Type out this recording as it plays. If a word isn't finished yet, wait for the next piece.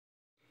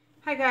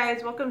Hi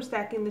guys, welcome to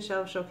Stacking the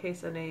Shelf Showcase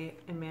Sunday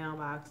and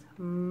Mailbox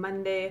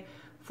Monday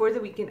for the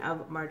weekend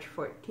of March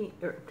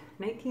 14th or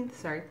 19th.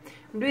 Sorry,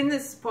 I'm doing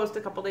this post a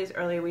couple days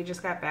earlier. We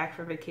just got back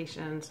from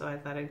vacation, so I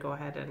thought I'd go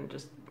ahead and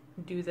just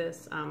do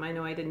this. I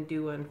know I didn't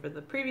do one for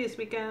the previous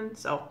weekend,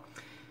 so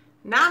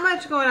not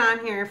much going on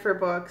here for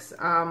books.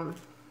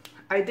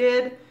 I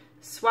did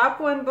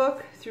swap one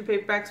book through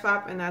Paperback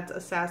Swap, and that's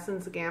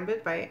Assassin's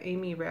Gambit by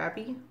Amy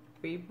Raby.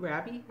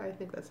 Raby, I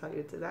think that's how you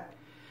would say that.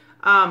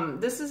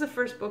 This is the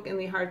first book in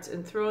the Hearts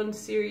and Thrones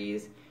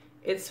series.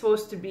 It's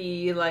supposed to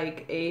be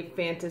like a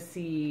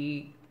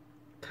fantasy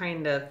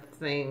kind of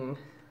thing,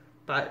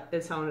 but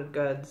it sounded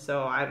good,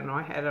 so I don't know.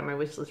 I had it on my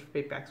wish list for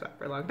Paperback Swap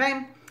for a long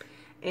time,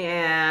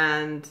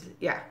 and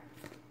yeah,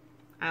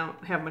 I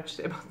don't have much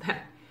to say about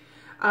that.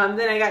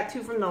 Then I got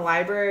two from the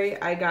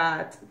library. I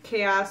got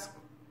Chaos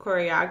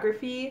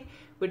Choreography,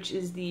 which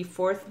is the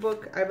fourth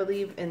book, I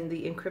believe, in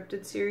the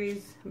Encrypted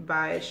series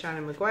by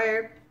Seanan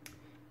McGuire.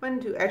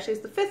 Actually,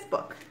 it's the fifth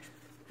book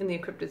in the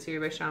Encrypted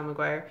series by Seanan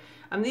McGuire.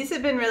 These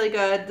have been really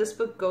good. This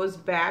book goes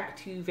back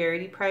to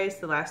Verity Price.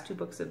 The last two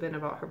books have been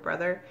about her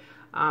brother.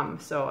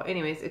 So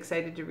anyways,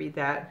 excited to read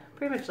that.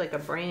 Pretty much like a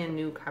brand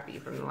new copy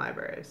from the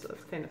library, so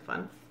it's kind of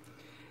fun.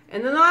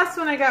 And then the last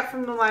one I got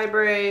from the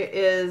library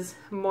is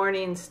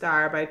Morning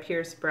Star by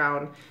Pierce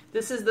Brown.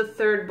 This is the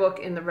third book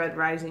in the Red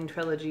Rising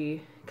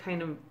trilogy,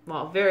 kind of,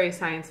 well, very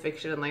science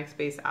fiction and like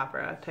space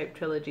opera type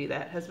trilogy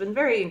that has been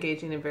very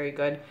engaging and very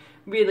good,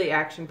 really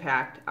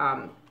action-packed.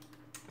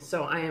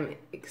 So I am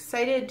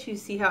excited to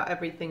see how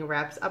everything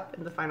wraps up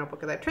in the final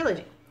book of that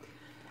trilogy.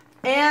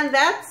 And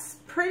that's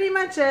pretty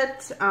much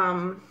it.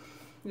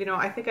 You know,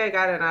 I think I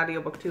got an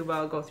audiobook too, but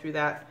I'll go through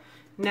that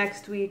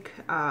next week.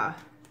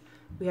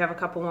 We have a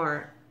couple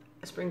more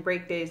spring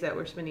break days that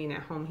we're spending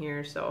at home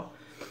here, so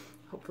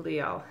hopefully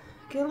I'll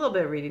get a little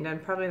bit of reading done.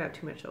 Probably not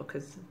too much though,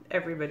 because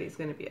everybody's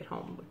going to be at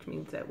home, which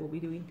means that we'll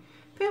be doing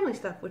family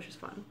stuff, which is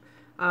fun.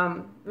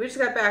 We just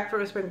got back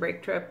from a spring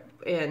break trip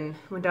and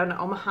went down to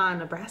Omaha,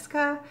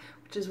 Nebraska,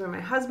 which is where my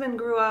husband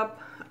grew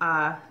up.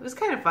 It was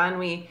kind of fun.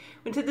 We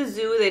went to the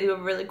zoo. They do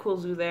have a really cool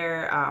zoo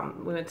there.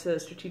 We went to the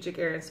Strategic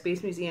Air and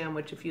Space Museum,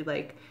 which if you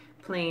like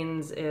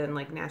planes and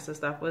like NASA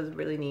stuff was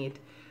really neat.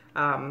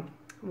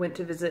 Went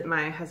to visit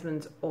my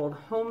husband's old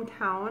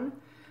hometown,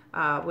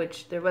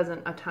 which there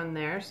wasn't a ton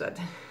there, so it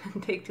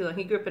didn't take too long.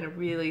 He grew up in a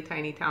really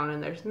tiny town,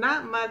 and there's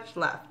not much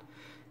left.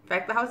 In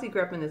fact, the house he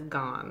grew up in is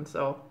gone.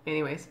 So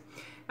anyways,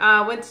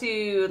 went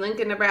to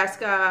Lincoln,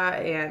 Nebraska,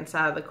 and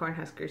saw the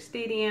Cornhusker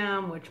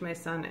Stadium, which my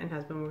son and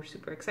husband were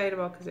super excited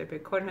about because they're a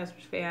big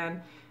Cornhuskers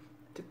fan.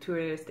 Took a tour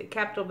to the state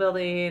capitol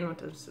building, went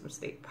to some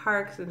state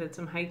parks, and did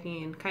some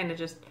hiking, and kind of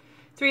just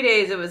 3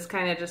 days, it was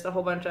kind of just a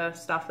whole bunch of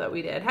stuff that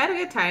we did. Had a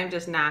good time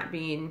just not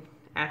being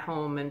at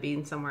home and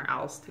being somewhere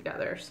else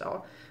together.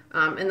 So,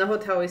 and the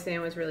hotel we stayed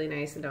in was really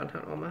nice in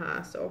downtown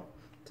Omaha. So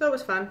it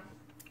was fun.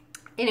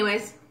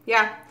 Anyways,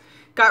 yeah,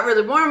 got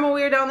really warm when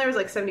we were down there. It was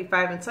like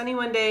 75 and sunny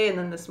one day. And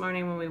then this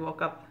morning when we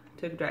woke up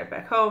to drive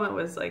back home, it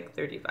was like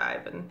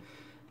 35 and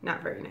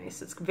not very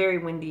nice. It's very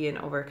windy and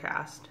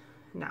overcast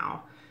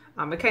now.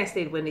 It kind of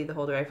stayed windy the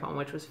whole drive home,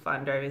 which was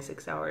fun, driving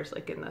 6 hours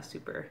like in the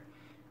super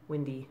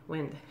windy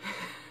wind.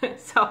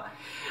 So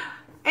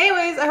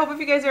anyways, I hope if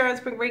you guys are on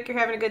spring break, you're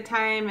having a good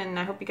time, and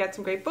I hope you got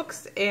some great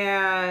books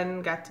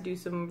and got to do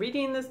some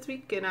reading this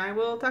week, and I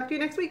will talk to you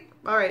next week.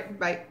 All right,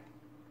 bye.